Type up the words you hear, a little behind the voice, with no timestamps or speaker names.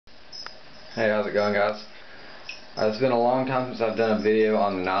Hey, how's it going, guys? It's been a long time since I've done a video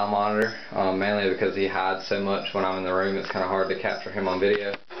on the Nile monitor, mainly because he hides so much when I'm in the room. It's kind of hard to capture him on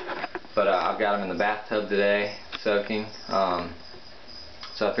video. But I've got him in the bathtub today, soaking.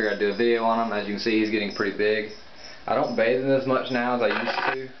 So I figured I'd do a video on him. As you can see, he's getting pretty big. I don't bathe him as much now as I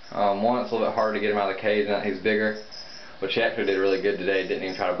used to. One, it's a little bit harder to get him out of the cage now that he's bigger, which he actually did really good today. Didn't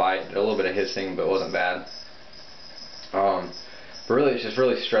even try to bite. Did a little bit of hissing, but it wasn't bad. But really, it's just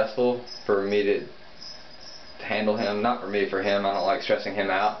really stressful for me to handle him. Not for me, for him. I don't like stressing him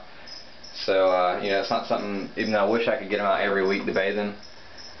out. So, you know, it's not something, even though I wish I could get him out every week to bathe him,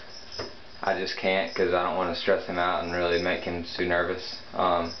 I just can't because I don't want to stress him out and really make him too nervous.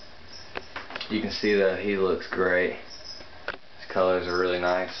 You can see that he looks great. His colors are really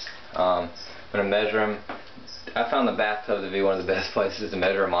nice. I'm going to measure him. I found the bathtub to be one of the best places to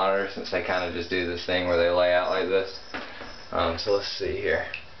measure a monitor, since they kind of just do this thing where they lay out like this. So let's see here.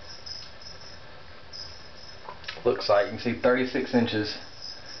 Looks like you can see 36 inches.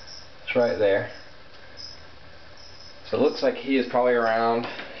 It's right there. So it looks like he is probably around,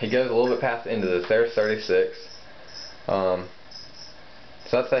 he goes a little bit past the end of this. There's 36. So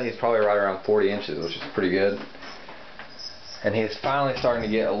I'd say he's probably right around 40 inches, which is pretty good. And he's finally starting to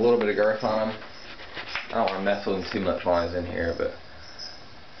get a little bit of girth on him. I don't want to mess with him too much while he's in here, but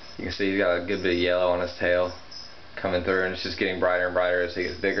you can see he's got a good bit of yellow on his tail coming through, and it's just getting brighter and brighter as he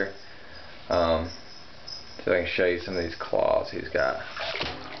gets bigger. So I can show you some of these claws he's got.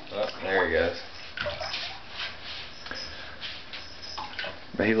 Oh, there he goes.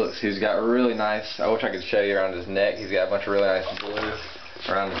 But he's got really nice, I wish I could show you around his neck. He's got a bunch of really nice blue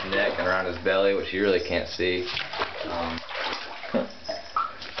around his neck and around his belly, which you really can't see. I'm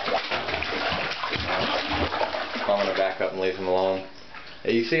going to back up and leave him alone.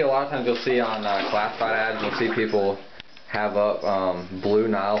 You see, a lot of times you'll see on classified ads, you'll see people have up blue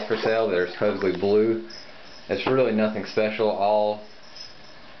Niles for sale that are supposedly blue. It's really nothing special.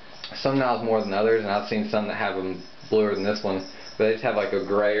 Some Niles more than others, and I've seen some that have them bluer than this one, but they just have like a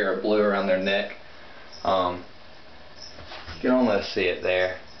gray or a blue around their neck. You can almost see it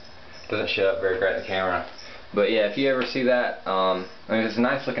there. Doesn't show up very great in the camera. But yeah, if you ever see that, I mean, it's a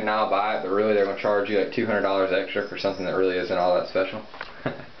nice looking Nile, buy it, but really they're going to charge you like $200 extra for something that really isn't all that special.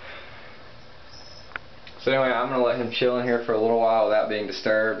 So anyway, I'm going to let him chill in here for a little while without being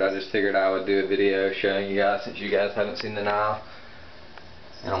disturbed. I just figured I would do a video showing you guys, since you guys haven't seen the Nile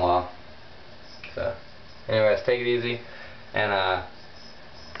in a while. So anyways, take it easy. And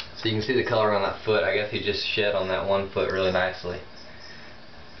so you can see the color on that foot. I guess he just shed on that one foot really nicely.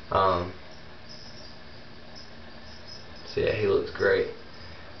 So yeah, he looks great.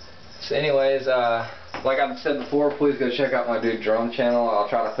 So anyways, like I've said before, please go check out my dude Drum channel. I'll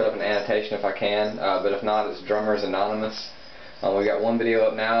try to put up an annotation if I can, but if not, it's Drummers Anonymous. We got one video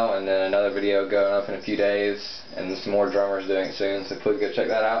up now, and then another video going up in a few days, and some more drummers doing it soon, so please go check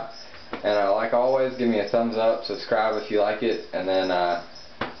that out. And like always, give me a thumbs up, subscribe if you like it, and then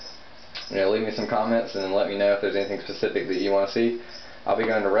you know, leave me some comments and let me know if there's anything specific that you want to see. I'll be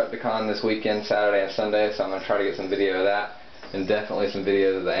going to Repticon this weekend, Saturday and Sunday, so I'm going to try to get some video of that, and definitely some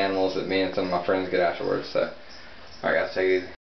videos of the animals that me and some of my friends get afterwards. So, alright guys, take it easy.